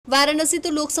ਵਾਰਾਣਸੀ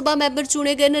ਤੋਂ ਲੋਕ ਸਭਾ ਮੈਂਬਰ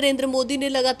ਚੁਣੇ ਗਏ ਨਰਿੰਦਰ ਮੋਦੀ ਨੇ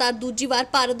ਲਗਾਤਾਰ ਦੂਜੀ ਵਾਰ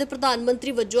ਭਾਰਤ ਦੇ ਪ੍ਰਧਾਨ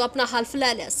ਮੰਤਰੀ ਵਜੋਂ ਆਪਣਾ ਹਲਫ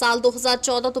ਲੈ ਲਿਆ। ਸਾਲ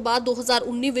 2014 ਤੋਂ ਬਾਅਦ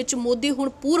 2019 ਵਿੱਚ ਮੋਦੀ ਹੁਣ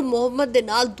ਪੂਰਨ ਮੁਹੰਮਦ ਦੇ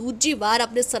ਨਾਲ ਦੂਜੀ ਵਾਰ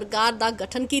ਆਪਣੀ ਸਰਕਾਰ ਦਾ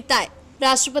ਗਠਨ ਕੀਤਾ ਹੈ।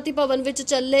 ਰਾਸ਼ਟਰਪਤੀ ਭਵਨ ਵਿੱਚ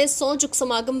ਚੱਲੇ ਸਹੁੰ ਚੁੱਕ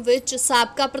ਸਮਾਗਮ ਵਿੱਚ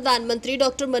ਸਾਬਕਾ ਪ੍ਰਧਾਨ ਮੰਤਰੀ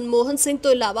ਡਾਕਟਰ ਮਨਮੋਹਨ ਸਿੰਘ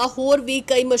ਤੋਂ ਇਲਾਵਾ ਹੋਰ ਵੀ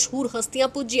ਕਈ ਮਸ਼ਹੂਰ ਹਸਤੀਆਂ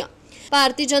ਪੁੱਜੀਆਂ।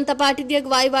 ਭਾਰਤੀ ਜਨਤਾ ਪਾਰਟੀ ਦੀ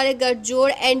ਅਗਵਾਈ ਵਾਲੇ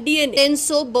ਗੱਠਜੋੜ ਐਨਡੀਏ ਨੇ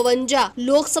 352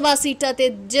 ਲੋਕ ਸਭਾ ਸੀਟਾਂ ਤੇ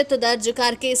ਜਿੱਤ ਦਰਜ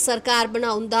ਕਰਕੇ ਸਰਕਾਰ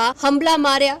ਬਣਾਉਣ ਦਾ ਹੰਭਲਾ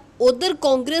ਮਾਰਿਆ। ਉਧਰ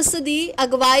ਕਾਂਗਰਸ ਦੀ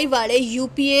ਅਗਵਾਈ ਵਾਲੇ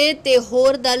ਯੂਪੀਏ ਤੇ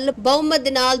ਹੋਰ ਦਲ ਬਹੁਮਤ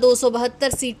ਦੇ ਨਾਲ 272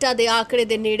 ਸੀਟਾਂ ਦੇ ਆંકੜੇ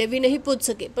ਦੇ ਨੇੜੇ ਵੀ ਨਹੀਂ ਪੁੱਜ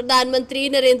ਸਕੇ। ਪ੍ਰਧਾਨ ਮੰਤਰੀ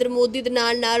ਨਰਿੰਦਰ ਮੋਦੀ ਦੇ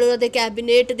ਨਾਲ ਉਹਨਾਂ ਦੇ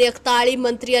ਕੈਬਨਿਟ ਦੇ 41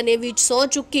 ਮੰਤਰੀਆਂ ਨੇ ਵੀ ਸਹੁੰ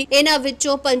ਚੁੱਕੀ। ਇਹਨਾਂ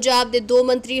ਵਿੱਚੋਂ ਪੰਜਾਬ ਦੇ 2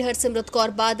 ਮੰਤਰੀ ਹਰਸਿਮਰਤ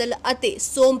ਕੌਰ ਬਾਦਲ ਅਤੇ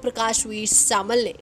ਸੋਮ ਪ੍ਰਕਾਸ਼ ਵੀ ਸ਼ਾਮਲ ਨੇ।